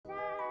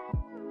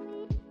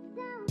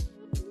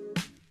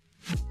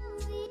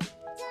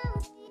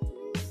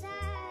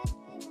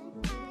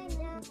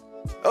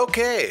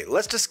Okay,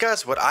 let's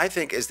discuss what I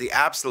think is the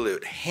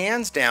absolute,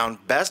 hands down,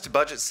 best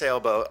budget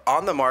sailboat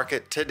on the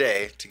market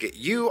today to get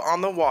you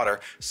on the water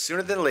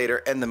sooner than later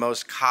in the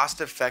most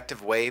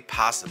cost-effective way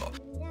possible.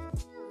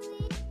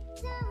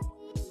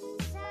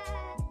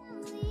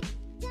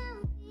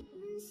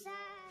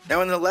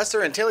 Now in the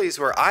Lesser Antilles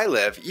where I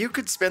live, you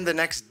could spend the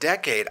next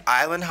decade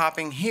island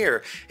hopping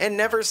here and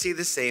never see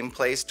the same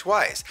place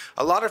twice.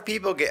 A lot of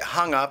people get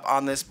hung up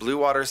on this blue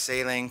water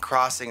sailing,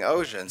 crossing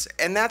oceans,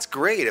 and that's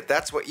great if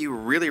that's what you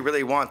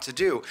really want to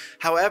do.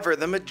 However,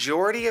 the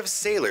majority of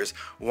sailors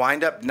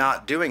wind up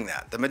not doing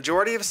that. The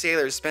majority of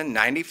sailors spend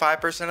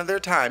 95% of their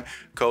time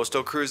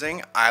coastal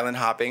cruising, island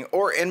hopping,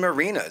 or in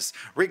marinas,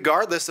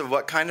 regardless of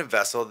what kind of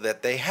vessel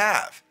that they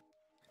have.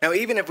 Now,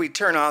 even if we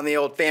turn on the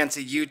old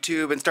fancy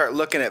YouTube and start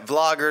looking at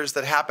vloggers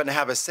that happen to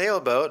have a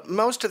sailboat,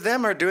 most of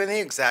them are doing the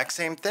exact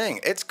same thing.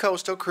 It's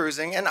coastal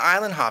cruising and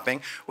island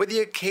hopping with the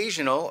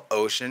occasional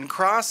ocean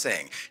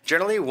crossing.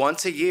 Generally,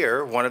 once a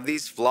year, one of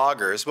these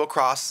vloggers will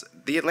cross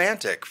the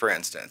Atlantic, for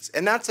instance,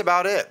 and that's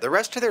about it. The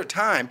rest of their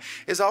time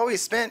is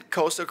always spent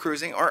coastal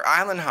cruising or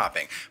island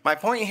hopping. My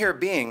point here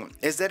being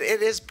is that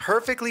it is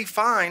perfectly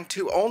fine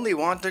to only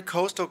want to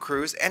coastal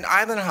cruise and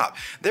island hop.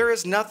 There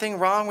is nothing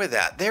wrong with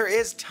that. There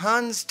is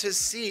tons to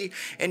see,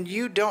 and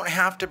you don't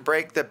have to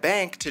break the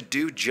bank to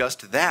do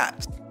just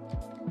that.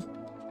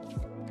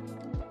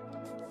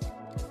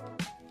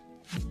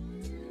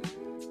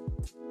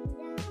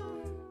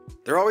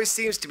 There always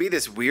seems to be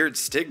this weird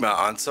stigma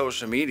on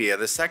social media.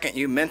 The second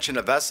you mention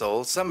a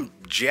vessel, some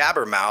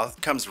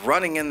jabbermouth comes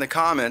running in the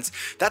comments,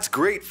 "That's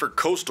great for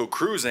coastal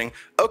cruising."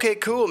 Okay,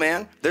 cool,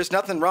 man. There's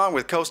nothing wrong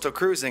with coastal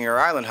cruising or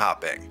island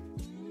hopping.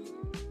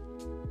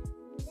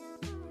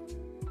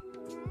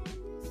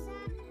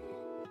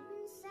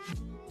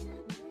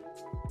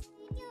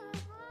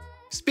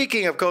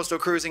 Speaking of coastal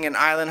cruising and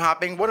island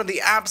hopping, one of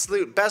the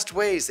absolute best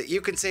ways that you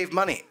can save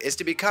money is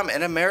to become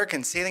an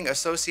American Sailing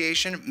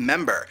Association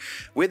member.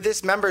 With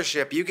this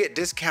membership, you get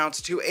discounts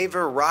to a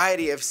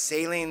variety of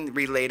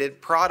sailing-related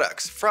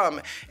products,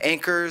 from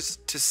anchors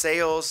to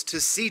sails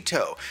to sea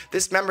tow.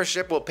 This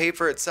membership will pay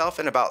for itself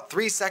in about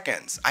 3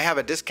 seconds. I have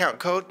a discount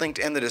code linked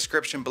in the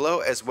description below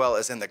as well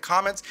as in the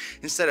comments.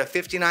 Instead of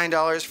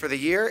 $59 for the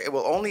year, it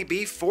will only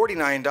be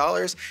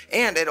 $49,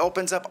 and it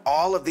opens up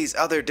all of these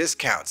other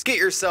discounts. Get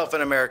yourself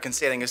an American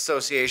Sailing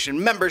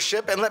Association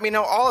membership and let me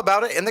know all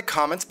about it in the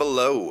comments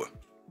below.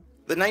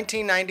 The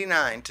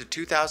 1999 to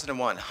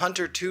 2001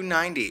 Hunter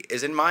 290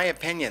 is, in my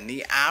opinion,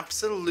 the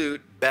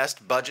absolute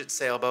best budget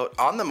sailboat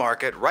on the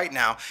market right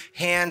now,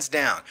 hands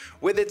down.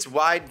 With its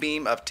wide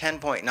beam of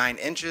 10.9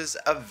 inches,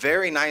 a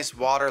very nice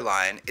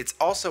waterline, it's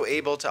also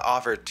able to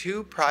offer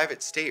 2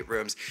 private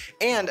staterooms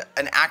and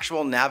an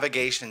actual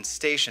navigation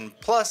station,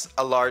 plus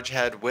a large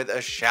head with a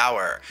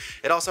shower.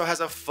 It also has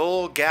a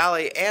full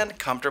galley and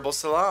comfortable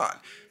salon.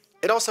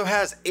 It also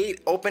has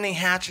 8 opening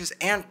hatches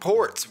and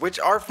ports, which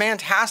are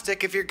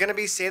fantastic if you're going to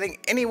be sailing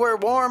anywhere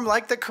warm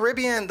like the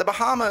Caribbean, the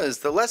Bahamas,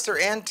 the Lesser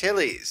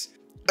Antilles.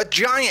 A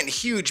giant,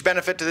 huge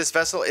benefit to this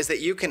vessel is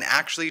that you can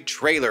actually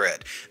trailer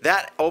it.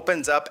 That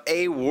opens up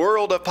a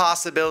world of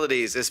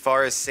possibilities as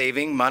far as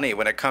saving money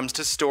when it comes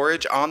to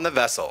storage on the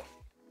vessel.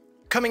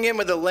 Coming in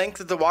with a length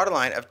of the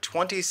waterline of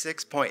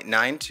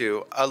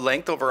 26.92, a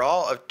length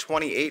overall of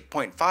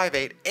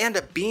 28.58, and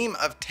a beam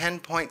of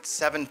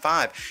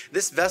 10.75.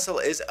 This vessel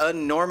is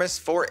enormous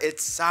for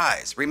its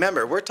size.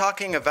 Remember, we're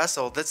talking a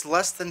vessel that's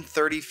less than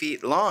 30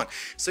 feet long,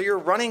 so your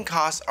running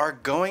costs are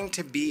going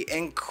to be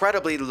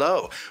incredibly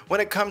low. When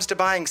it comes to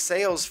buying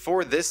sails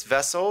for this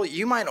vessel,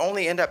 you might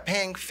only end up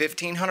paying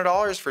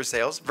 $1,500 for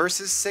sails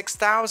versus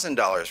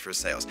 $6,000 for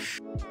sails.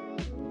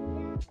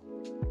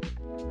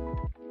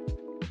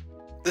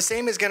 The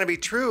same is going to be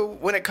true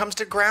when it comes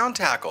to ground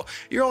tackle.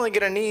 You're only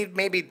going to need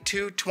maybe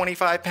 2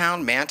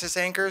 25-pound mantis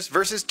anchors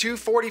versus 2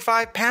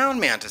 45-pound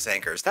mantis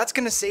anchors. That's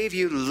going to save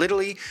you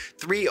literally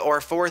 $3,000 or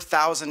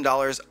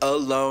 $4,000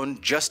 alone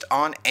just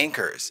on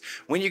anchors.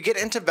 When you get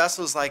into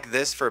vessels like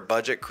this for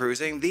budget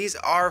cruising, these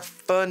are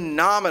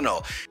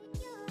phenomenal.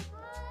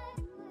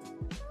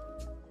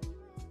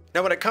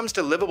 Now, when it comes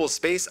to livable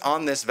space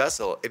on this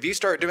vessel, if you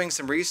start doing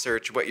some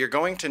research, what you're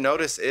going to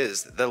notice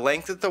is the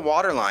length of the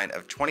waterline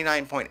of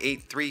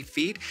 29.83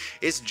 feet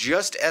is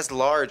just as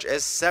large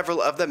as several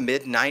of the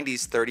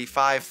mid-90s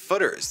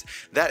 35-footers.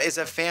 That is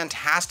a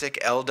fantastic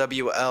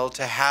LWL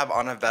to have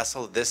on a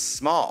vessel this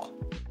small.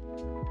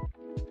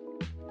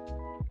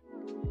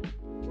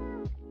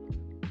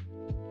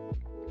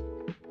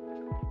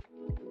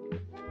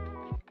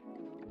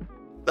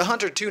 The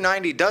Hunter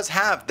 290 does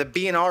have the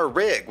B&R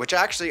rig, which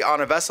actually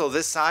on a vessel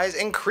this size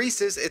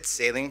increases its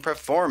sailing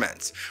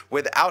performance.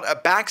 Without a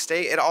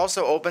backstay, it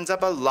also opens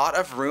up a lot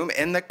of room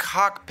in the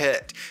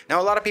cockpit.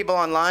 Now, a lot of people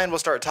online will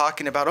start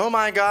talking about, oh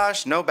my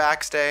gosh, no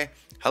backstay.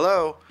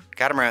 Hello,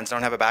 catamarans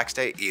don't have a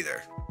backstay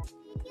either.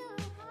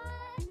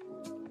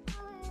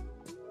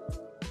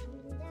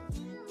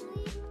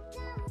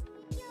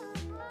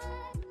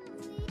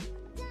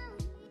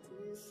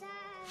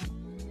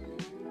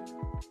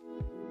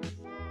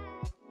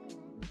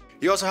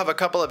 You also have a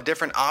couple of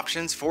different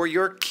options for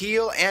your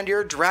keel and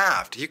your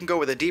draft. You can go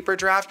with a deeper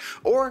draft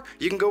or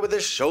you can go with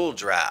a shoal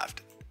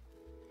draft.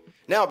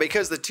 Now,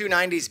 because the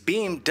 290's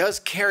beam does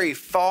carry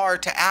far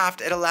to aft,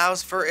 it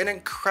allows for an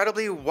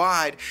incredibly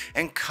wide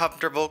and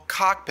comfortable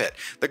cockpit.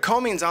 The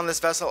coamings on this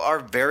vessel are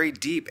very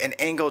deep and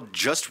angled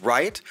just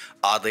right,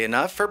 oddly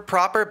enough, for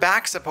proper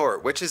back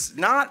support, which is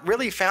not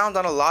really found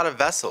on a lot of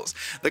vessels.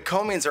 The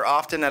coamings are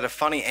often at a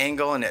funny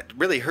angle and it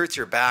really hurts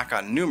your back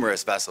on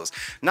numerous vessels.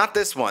 Not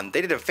this one.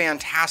 They did a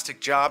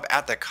fantastic job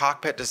at the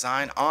cockpit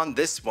design on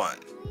this one.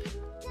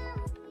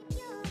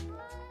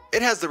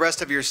 It has the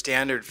rest of your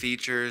standard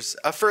features,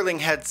 a furling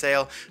head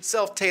sail,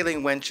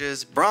 self-tailing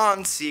winches,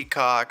 bronze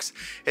seacocks.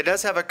 It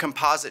does have a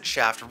composite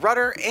shaft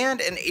rudder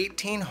and an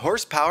 18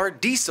 horsepower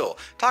diesel.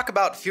 Talk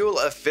about fuel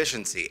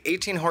efficiency.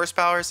 18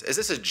 horsepower, is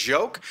this a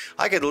joke?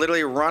 I could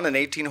literally run an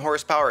 18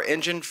 horsepower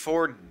engine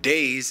for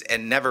days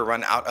and never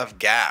run out of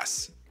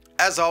gas.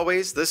 As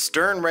always, the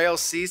stern rail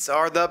seats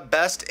are the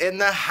best in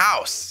the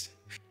house.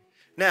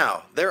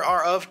 Now, there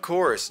are of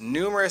course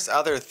numerous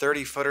other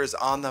 30-footers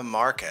on the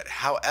market.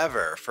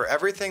 However, for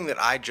everything that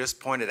I just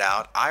pointed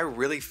out, I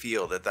really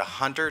feel that the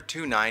Hunter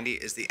 290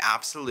 is the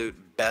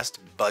absolute best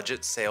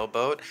budget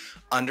sailboat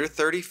under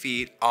 30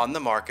 feet on the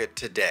market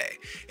today.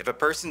 If a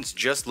person's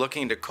just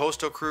looking to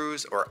coastal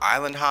cruise or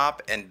island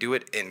hop and do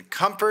it in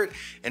comfort,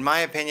 in my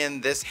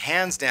opinion, this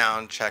hands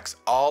down checks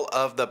all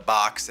of the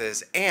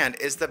boxes and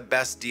is the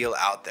best deal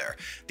out there.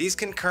 These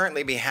can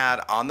currently be had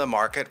on the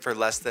market for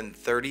less than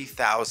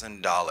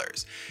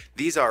 $30,000.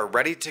 These are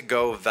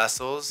ready-to-go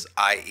vessels,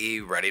 i.e.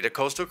 ready to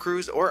coastal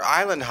cruise or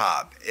island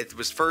hop. It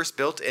was first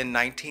built in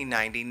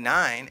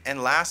 1999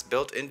 and last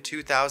built in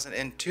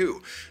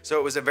 2002, so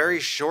it was a very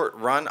short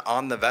run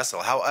on the vessel.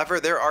 However,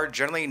 there are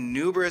generally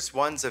numerous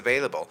ones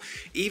available.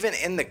 Even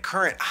in the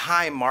current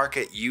high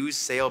market used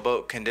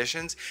sailboat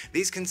conditions,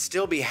 these can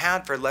still be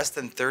had for less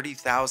than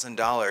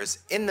 $30,000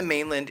 in the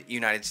mainland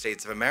United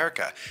States of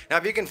America. Now,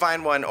 if you can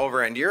find one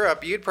over in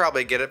Europe, you'd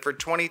probably get it for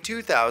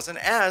 $22,000,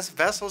 as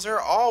vessels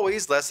are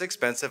always less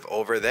expensive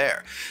over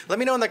there. Let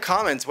me know in the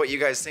comments what you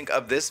guys think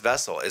of this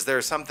vessel. Is there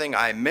something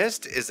I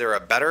missed? Is there a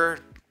better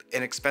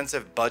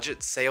inexpensive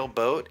budget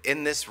sailboat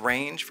in this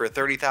range for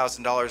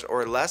 $30,000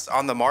 or less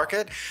on the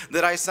market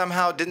that I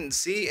somehow didn't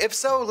see? If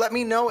so, let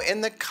me know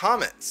in the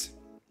comments.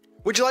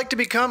 Would you like to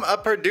become a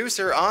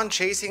producer on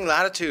Chasing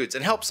Latitudes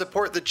and help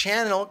support the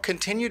channel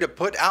continue to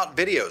put out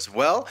videos?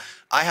 Well,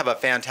 I have a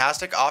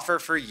fantastic offer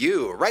for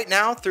you right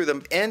now through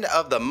the end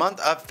of the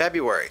month of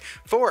February.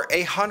 For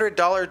a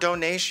 $100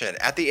 donation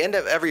at the end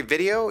of every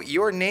video,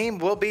 your name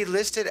will be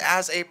listed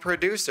as a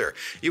producer.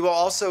 You will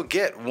also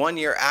get 1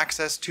 year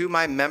access to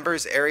my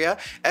members area,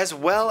 as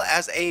well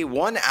as a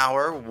 1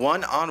 hour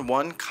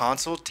one-on-one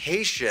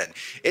consultation.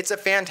 It's a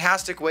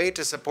fantastic way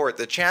to support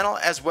the channel,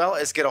 as well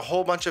as get a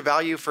whole bunch of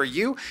value for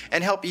you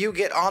and help you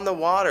get on the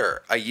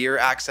water. A year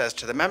access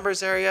to the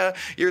members area,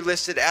 you're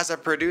listed as a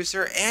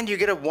producer, and you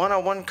get a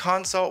one-on-one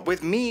consult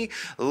with me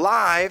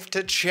live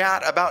to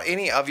chat about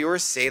any of your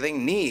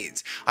sailing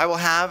needs. I will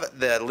have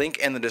the link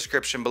in the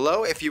description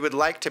below. If you would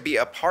like to be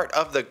a part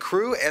of the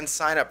crew and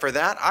sign up for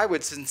that, I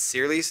would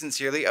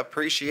sincerely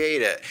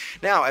appreciate it.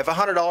 Now, if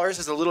 $100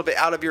 is a little bit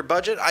out of your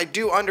budget, I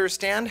do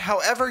understand.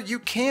 However, you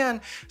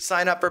can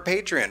sign up for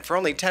Patreon. For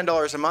only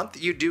 $10 a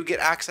month, you do get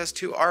access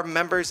to our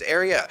members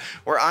area,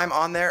 where I'm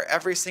on there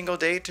every single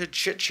day to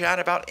chit chat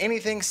about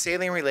anything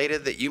sailing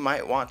related that you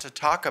might want to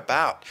talk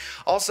about.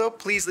 Also,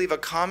 please leave a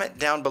comment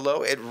down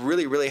below. It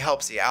really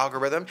helps the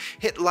algorithm.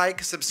 Hit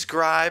like,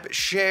 subscribe,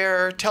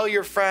 share, tell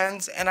your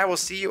friends, and I will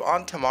see you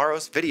on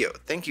tomorrow's video.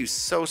 Thank you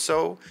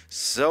so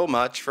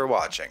much for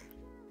watching.